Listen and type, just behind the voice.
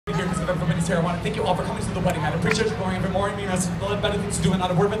because of everybody's here. I want to thank you all for coming to the wedding. I appreciate you going every morning. You guys have better things to do and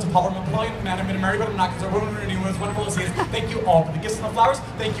not a word meant to Paul or Napoleon. Man, I'm going to marry, but I'm not because I won't renew as wonderful as he is. Thank you all for the gifts and the flowers.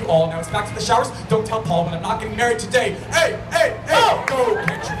 Thank you all. Now it's back to the showers. Don't tell Paul when I'm not getting married today. Hey, hey, hey, go,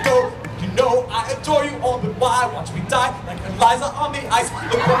 can't you go? You know I adore you all, but why? Watch me die like Eliza on the ice.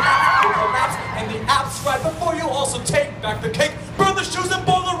 Look for maps and the apps right before you also take back the cake. Burn the shoes and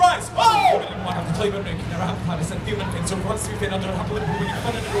boil the rice. Oh! I didn't want to have to play, but make you never have to plan. I said feeling pain, so if you want to see pain, I'll do it happily. When you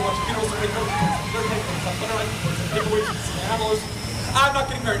come in and watch funerals and wake up, I'm not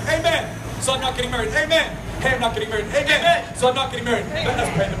getting married. Amen. So I'm not getting married. Amen. Hey, I'm not getting married. Amen. So I'm not getting married. Let's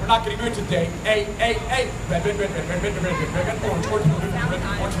pray that we're not getting married today. Hey, hey, hey. Red, red, red, red, red, red, red, red, red, red, orange, orange, orange, orange,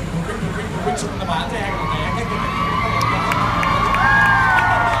 orange, orange, from the bottom.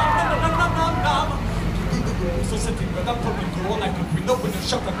 So sitting with a purple girl like a green open and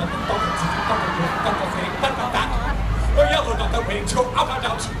shut the or yellow, not that waiting to go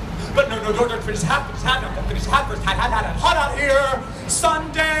out. But no, don't finish half, first hat, don't finish half, first hat, hot out here.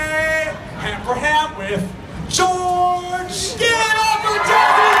 Sunday.